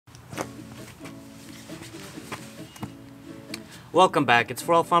Welcome back, it's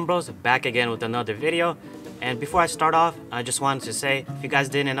For All Fun Bros, back again with another video. And before I start off, I just wanted to say, if you guys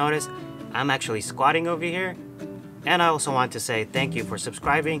didn't notice, I'm actually squatting over here. And I also want to say thank you for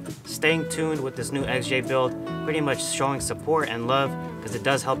subscribing, staying tuned with this new XJ build, pretty much showing support and love, because it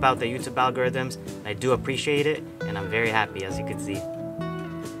does help out the YouTube algorithms. I do appreciate it, and I'm very happy, as you can see.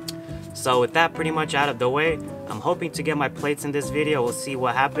 So with that pretty much out of the way, I'm hoping to get my plates in this video. We'll see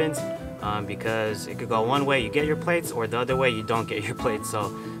what happens. Because it could go one way, you get your plates, or the other way, you don't get your plates.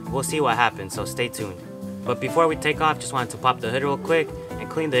 So we'll see what happens, so stay tuned. But before we take off, just wanted to pop the hood real quick and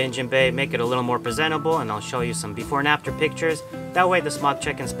clean the engine bay, make it a little more presentable, and I'll show you some before and after pictures. That way the smog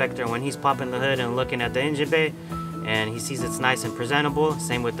check inspector, when he's popping the hood and looking at the engine bay and he sees it's nice and presentable,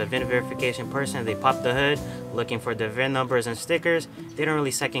 same with the VIN verification person, they pop the hood looking for the VIN numbers and stickers. They don't really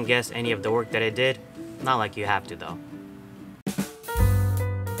second guess any of the work that I did, not like you have to though.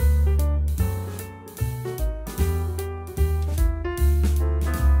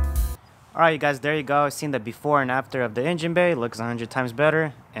 Alright you guys, there you go. I've seen the before and after of the engine bay. It looks 100 times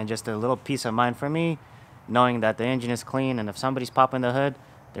better, and just a little peace of mind for me, knowing that the engine is clean, and if somebody's popping the hood,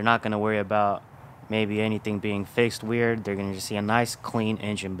 they're not going to worry about maybe anything being fixed weird. They're going to just see a nice clean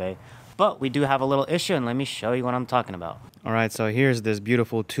engine bay. But we do have a little issue, and let me show you what I'm talking about. Alright, so here's this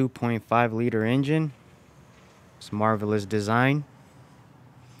beautiful 2.5 liter engine. It's marvelous design.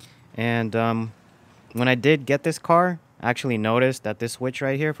 And when I did get this car, I actually noticed that this switch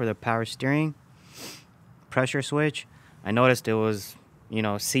right here for the power steering pressure switch, I noticed it was,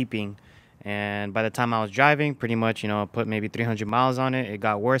 seeping. And by the time I was driving, pretty much, put maybe 300 miles on it, it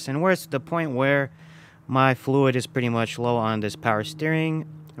got worse and worse to the point where my fluid is pretty much low on this power steering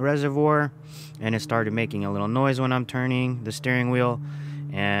reservoir, and it started making a little noise when I'm turning the steering wheel.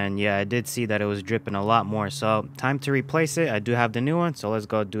 And yeah, I did see that it was dripping a lot more. So time to replace it. I do have the new one, so let's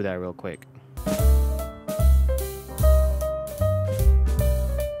go do that real quick.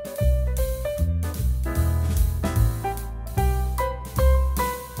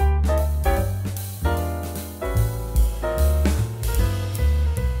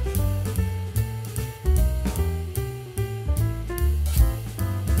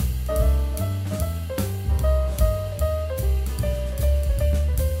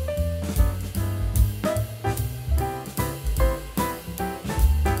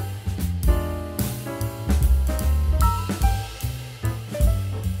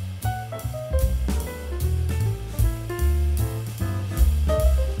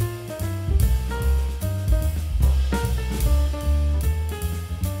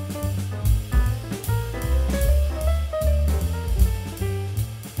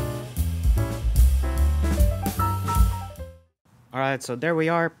 Alright, so there we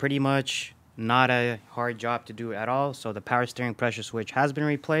are. Pretty much not a hard job to do at all. So the power steering pressure switch has been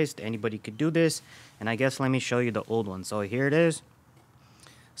replaced. Anybody could do this. And I guess let me show you the old one. So here it is.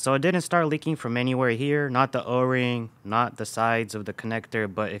 So it didn't start leaking from anywhere here. Not the O-ring, not the sides of the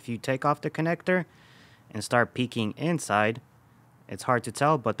connector. But if you take off the connector and start peeking inside, it's hard to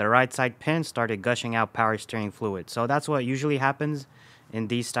tell, but the right side pin started gushing out power steering fluid. So that's what usually happens in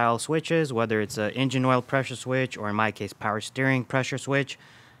these style switches, whether it's an engine oil pressure switch or in my case power steering pressure switch.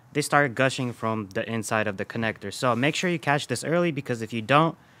 They start gushing from the inside of the connector. So make sure you catch this early, because if you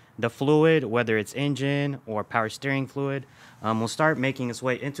don't, the fluid, whether it's engine or power steering fluid, will start making its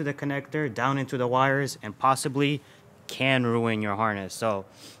way into the connector, down into the wires, and possibly can ruin your harness. So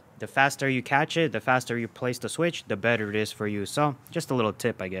the faster you catch it, the faster you place the switch, the better it is for you. So just a little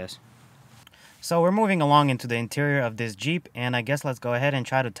tip, I guess. So we're moving along into the interior of this Jeep, and I guess let's go ahead and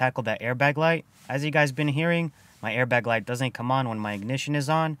try to tackle that airbag light. As you guys been hearing, my airbag light doesn't come on when my ignition is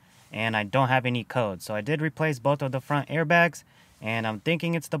on, and I don't have any code. So I did replace both of the front airbags, and I'm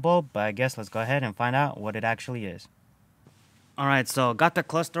thinking it's the bulb, but I guess let's go ahead and find out what it actually is. Alright, so got the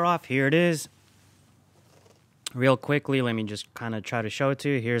cluster off. Here it is. Real quickly, let me just kind of try to show it to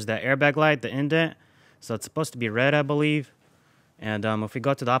you. Here's the airbag light, the indent. So it's supposed to be red, I believe. And if we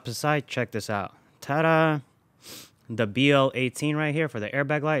go to the opposite side, check this out. Ta-da! The BL18 right here for the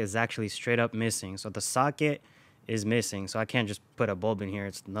airbag light is actually straight up missing. So the socket is missing. So I can't just put a bulb in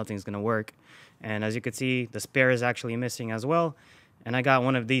here. Nothing's going to work. And as you can see, the spare is actually missing as well. And I got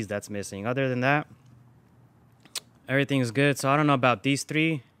one of these that's missing. Other than that, everything's good. So I don't know about these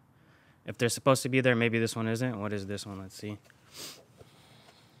three. If they're supposed to be there, maybe this one isn't. What is this one? Let's see.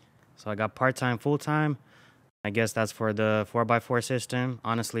 So I got part-time, full-time. I guess that's for the 4x4 system.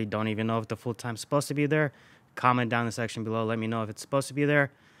 Honestly, don't even know if the full-time is supposed to be there. Comment down in the section below. Let me know if it's supposed to be there.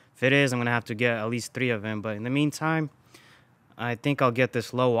 If it is, I'm going to have to get at least 3 of them. But in the meantime, I think I'll get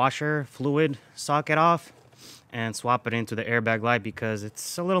this low washer fluid socket off and swap it into the airbag light, because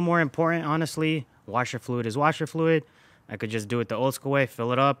it's a little more important, honestly. Washer fluid is washer fluid. I could just do it the old school way,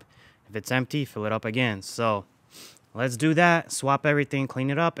 fill it up. If it's empty, fill it up again. So let's do that, swap everything, clean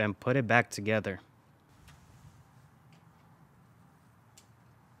it up, and put it back together.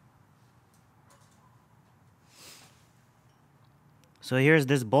 So here's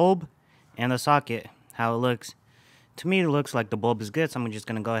this bulb and the socket, how it looks. To me, it looks like the bulb is good, so I'm just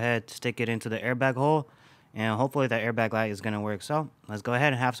going to go ahead, stick it into the airbag hole, and hopefully the airbag light is going to work. So let's go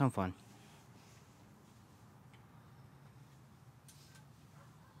ahead and have some fun.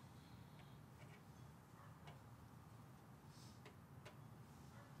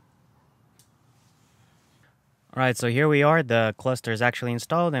 Alright, so here we are. The cluster is actually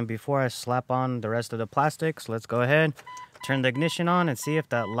installed, and before I slap on the rest of the plastics, let's go ahead, turn the ignition on, and see if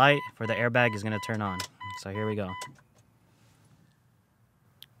that light for the airbag is going to turn on. So here we go.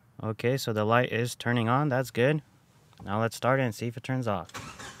 Okay, so the light is turning on. That's good. Now let's start it and see if it turns off.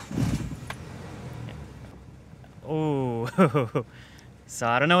 Oh, so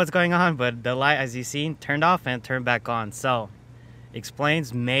I don't know what's going on, but the light, as you've seen, turned off and turned back on. So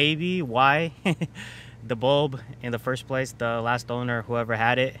explains maybe why the bulb in the first place, the last owner, whoever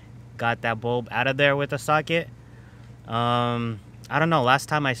had it, got that bulb out of there with the socket. I don't know. Last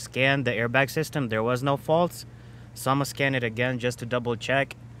time I scanned the airbag system, there was no faults. So I'm gonna scan it again just to double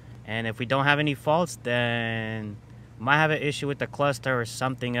check. And if we don't have any faults, then might have an issue with the cluster or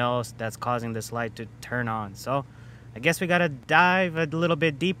something else that's causing this light to turn on. So I guess we gotta dive a little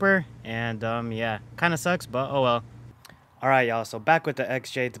bit deeper. And yeah, kind of sucks, but oh well. Alright y'all, so back with the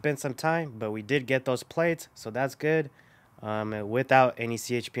XJ. It's been some time, but we did get those plates, so that's good. Without any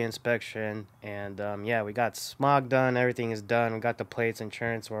CHP inspection. And yeah, we got smog done, everything is done. We got the plates,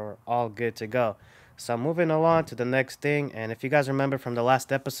 insurance, we're all good to go. So moving along to the next thing, and if you guys remember from the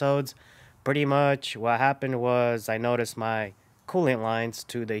last episodes, pretty much what happened was I noticed my coolant lines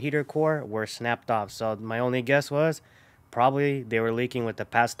to the heater core were snapped off. So my only guess was probably they were leaking with the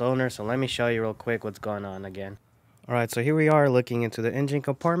past owner. So let me show you real quick what's going on again. Alright, so here we are looking into the engine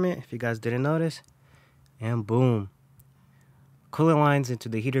compartment, if you guys didn't notice. And boom. Coolant lines into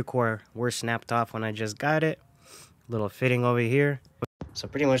the heater core were snapped off when I just got it. Little fitting over here. So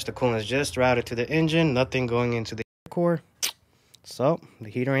pretty much the coolant is just routed to the engine, nothing going into the heater core. So the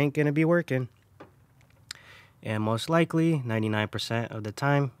heater ain't gonna be working. And most likely, 99% of the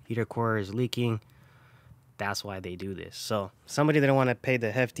time, heater core is leaking. That's why they do this. So somebody didn't want to pay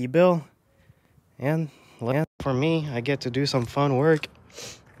the hefty bill. And for me, I get to do some fun work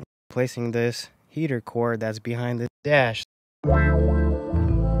replacing this heater core that's behind the dash.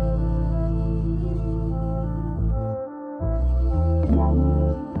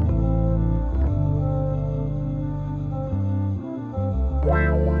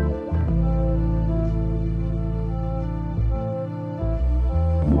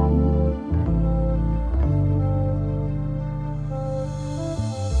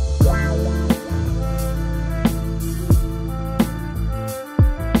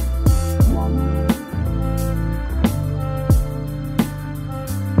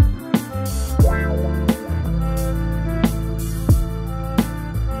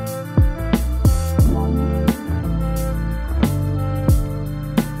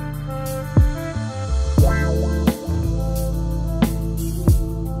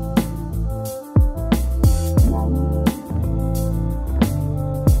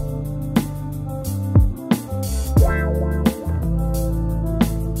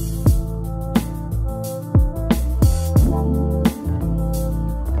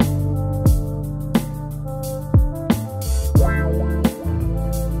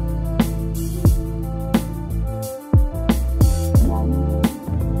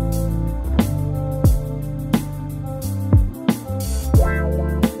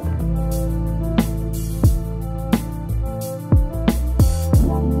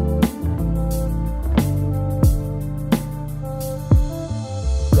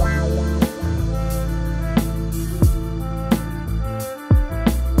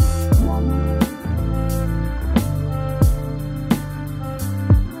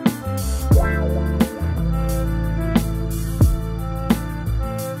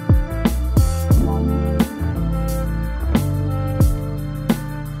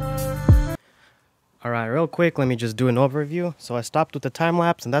 Alright, real quick, let me just do an overview. So I stopped with the time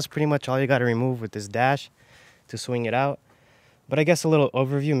lapse, and that's pretty much all you got to remove with this dash to swing it out. But I guess a little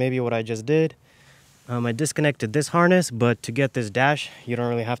overview, maybe what I just did. I disconnected this harness, but to get this dash, you don't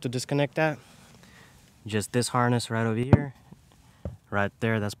really have to disconnect that. Just this harness right over here. Right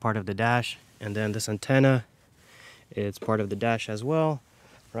there, that's part of the dash. And then this antenna, it's part of the dash as well,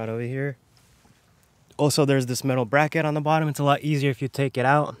 right over here. Also, there's this metal bracket on the bottom. It's a lot easier if you take it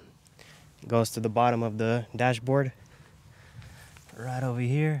out. It goes to the bottom of the dashboard. right over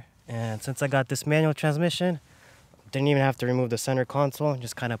here. And since I got this manual transmission, didn't even have to remove the center console.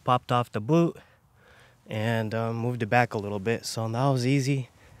 Just kind of popped off the boot and moved it back a little bit. So that was easy.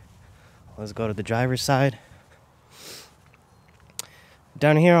 Let's go to the driver's side.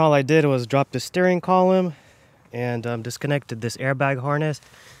 Down here, all I did was drop the steering column and disconnected this airbag harness.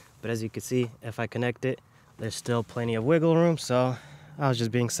 But as you can see, if I connect it, there's still plenty of wiggle room. So I was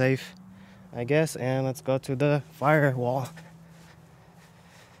just being safe, I guess. And let's go to the firewall.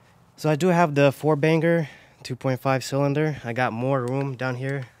 So I do have the 4-banger 2.5 cylinder. I got more room down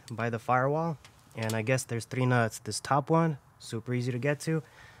here by the firewall. And I guess there's 3 nuts. This top one, super easy to get to.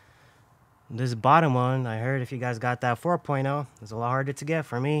 This bottom one, I heard if you guys got that 4.0, it's a lot harder to get.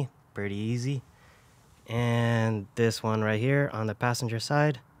 For me, pretty easy. And this one right here on the passenger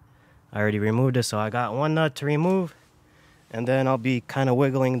side, I already removed it, so I got 1 nut to remove. And then I'll be kind of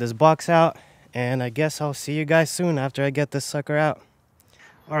wiggling this box out. And I guess I'll see you guys soon after I get this sucker out.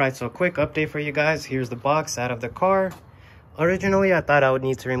 Alright, so quick update for you guys. Here's the box out of the car. Originally, I thought I would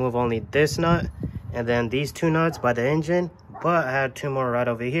need to remove only this nut and then these 2 nuts by the engine. But I had 2 more right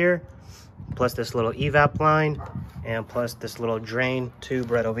over here. Plus this little evap line, and plus this little drain tube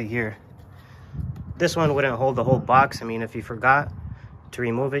right over here. This one wouldn't hold the whole box. I mean, if you forgot to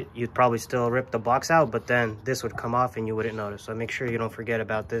remove it, you'd probably still rip the box out, but then this would come off and you wouldn't notice. So make sure you don't forget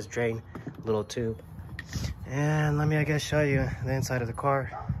about this drain little tube. And let me, I guess, show you the inside of the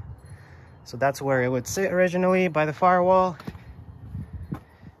car. So that's where it would sit originally, by the firewall.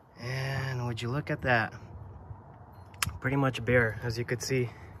 And would you look at that? Pretty much bare, as you could see.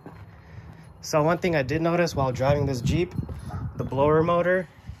 So one thing I did notice while driving this Jeep, the blower motor,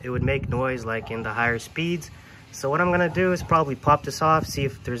 it would make noise like in the higher speeds. So what I'm gonna do is probably pop this off, see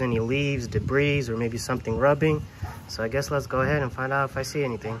if there's any leaves, debris, or maybe something rubbing. So I guess let's go ahead and find out if I see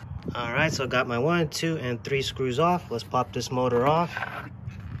anything. All right, so I got my 1, 2, and 3 screws off. Let's pop this motor off.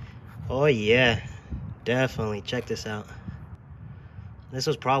 Oh yeah, definitely, check this out. This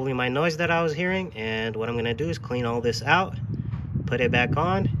was probably my noise that I was hearing, and what I'm gonna do is clean all this out, put it back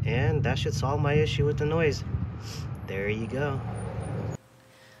on, and that should solve my issue with the noise. There you go.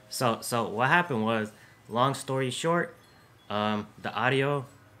 So what happened was, long story short, the audio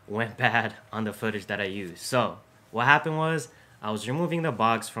went bad on the footage that I used. So what happened was, I was removing the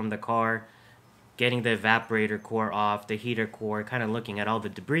box from the car, getting the evaporator core off, the heater core, kind of looking at all the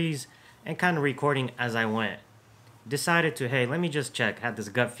debris, and kind of recording as I went. Decided to, hey, let me just check, had this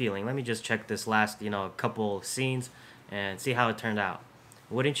gut feeling, let me just check this last, couple scenes and see how it turned out.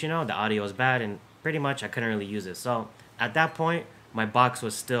 Wouldn't you know, the audio was bad and pretty much I couldn't really use it. So at that point, my box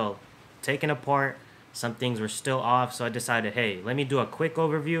was still taken apart, some things were still off, so I decided, hey, let me do a quick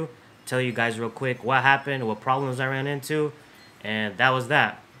overview, tell you guys real quick what happened, what problems I ran into, and that was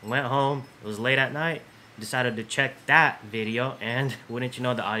that. Went home, it was late at night, decided to check that video, and wouldn't you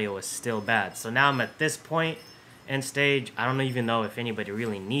know, the audio was still bad. So now I'm at this point in stage, I don't even know if anybody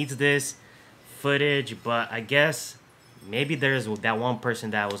really needs this footage, but I guess maybe there's that one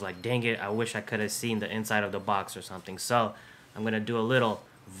person that was like, dang it, I wish I could have seen the inside of the box or something. So I'm gonna do a little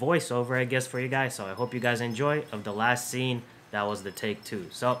voiceover, I guess, for you guys. So I hope you guys enjoy of the last scene. That was the take 2.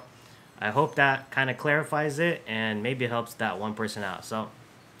 So I hope that kind of clarifies it and maybe helps that one person out. So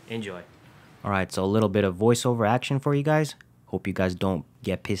enjoy. All right, so a little bit of voiceover action for you guys. Hope you guys don't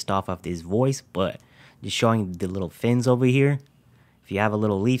get pissed off of this voice, but just showing the little fins over here. If you have a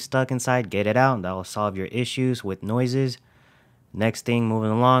little leaf stuck inside, get it out. That will solve your issues with noises. Next thing,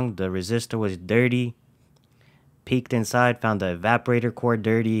 moving along, the resistor was dirty. Peeked inside, found the evaporator core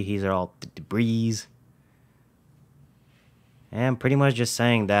dirty. These are all debris. And pretty much just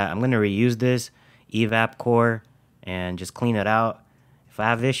saying that I'm going to reuse this evap core and just clean it out. If I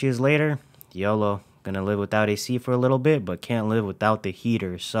have issues later, YOLO. Gonna live without AC for a little bit, but can't live without the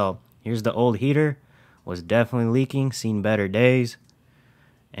heater. So here's the old heater. Was definitely leaking, seen better days.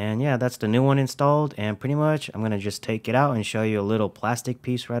 And yeah, that's the new one installed. And pretty much I'm gonna just take it out and show you a little plastic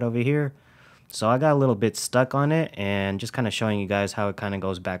piece right over here. So I got a little bit stuck on it and just kind of showing you guys how it kind of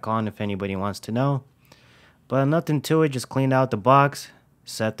goes back on if anybody wants to know. But nothing to it, just cleaned out the box,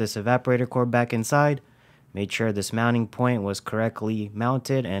 set this evaporator core back inside, made sure this mounting point was correctly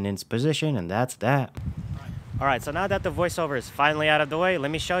mounted and in its position, and that's that. Alright, so now that the voiceover is finally out of the way,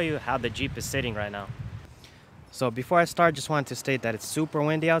 let me show you how the Jeep is sitting right now. So before I start, just wanted to state that it's super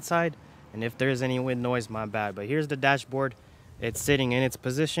windy outside, and if there's any wind noise, my bad. But here's the dashboard. It's sitting in its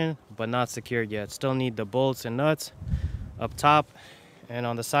position, but not secured yet. Still need the bolts and nuts up top and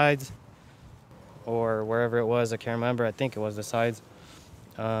on the sides, or wherever it was, I can't remember. I think it was the sides.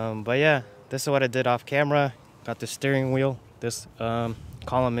 But yeah, this is what I did off camera. Got the steering wheel. This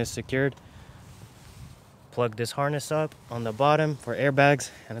column is secured. plug this harness up on the bottom for airbags,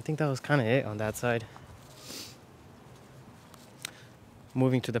 and I think that was kind of it on that side.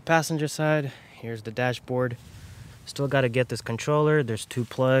 Moving to the passenger side, here's the dashboard. Still got to get this controller. There's 2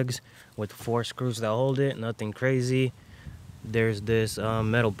 plugs with 4 screws that hold it, nothing crazy. There's this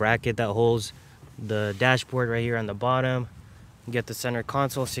metal bracket that holds the dashboard right here on the bottom. Get the center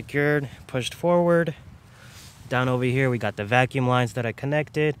console secured, pushed forward. Down over here we got the vacuum lines that I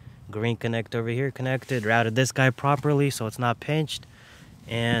connected. Green connect over here connected. Routed this guy properly so it's not pinched.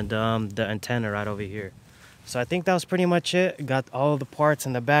 And the antenna right over here. So I think that was pretty much it. Got all the parts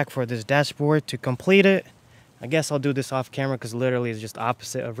in the back for this dashboard to complete it. I guess I'll do this off camera because literally it's just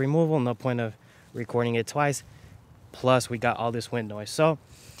opposite of removal. No point of recording it twice. Plus we got all this wind noise. So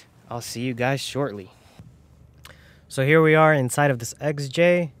I'll see you guys shortly. So here we are inside of this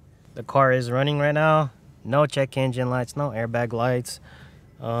XJ. The car is running right now. No check engine lights, no airbag lights.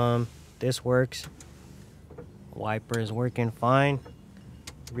 This works. Wiper is working fine.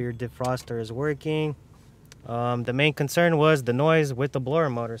 Rear defroster is working. The main concern was the noise with the blower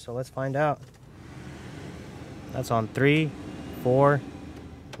motor, so let's find out. That's on 3, 4.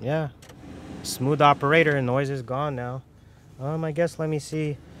 Yeah, smooth operator. Noise is gone now. I guess let me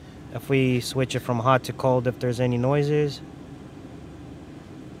see if we switch it from hot to cold if there's any noises.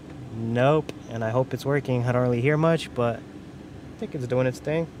 Nope, and I hope it's working. I don't really hear much, but I think it's doing its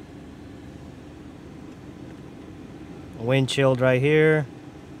thing. Wind chilled right here.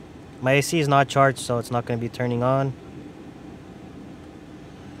 My AC is not charged, so it's not going to be turning on.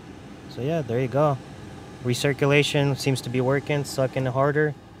 So yeah, there you go. Recirculation seems to be working, sucking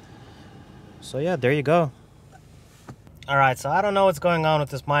harder. So yeah, there you go. Alright, so I don't know what's going on with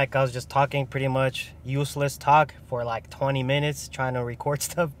this mic. I was just talking pretty much useless talk for like 20 minutes trying to record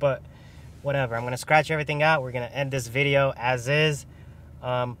stuff, but whatever. I'm going to scratch everything out. We're going to end this video as is.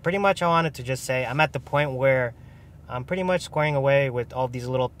 Pretty much I wanted to just say I'm at the point where I'm pretty much squaring away with all these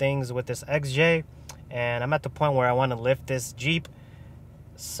little things with this XJ, and I'm at the point where I want to lift this Jeep.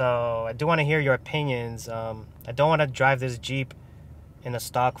 So I do want to hear your opinions. I don't want to drive this Jeep in a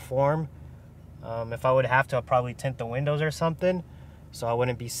stock form. If I would have to, I'd probably tint the windows or something so I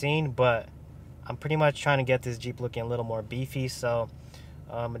wouldn't be seen, but I'm pretty much trying to get this Jeep looking a little more beefy. So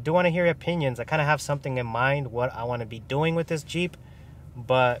I do want to hear your opinions. I kind of have something in mind what I want to be doing with this Jeep,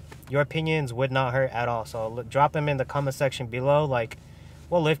 but your opinions would not hurt at all. So drop them in the comment section below. Like,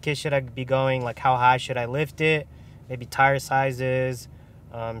 what lift kit should I be going? Like, how high should I lift it? Maybe tire sizes,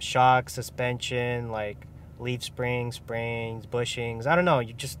 shock, suspension, like leaf springs, bushings. I don't know.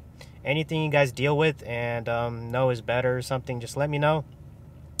 You just anything you guys deal with and know is better or something, just let me know,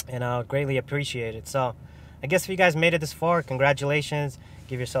 and I'll greatly appreciate it. So I guess if you guys made it this far, congratulations.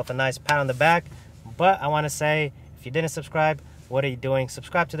 Give yourself a nice pat on the back. But I want to say, if you didn't subscribe, what are you doing?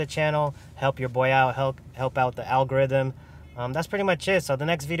 Subscribe to the channel, help your boy out, help out the algorithm. That's pretty much it. So the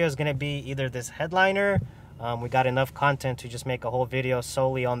next video is going to be either this headliner, we got enough content to just make a whole video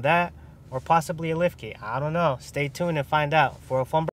solely on that, or possibly a lift kit. I don't know. Stay tuned and find out. For a fun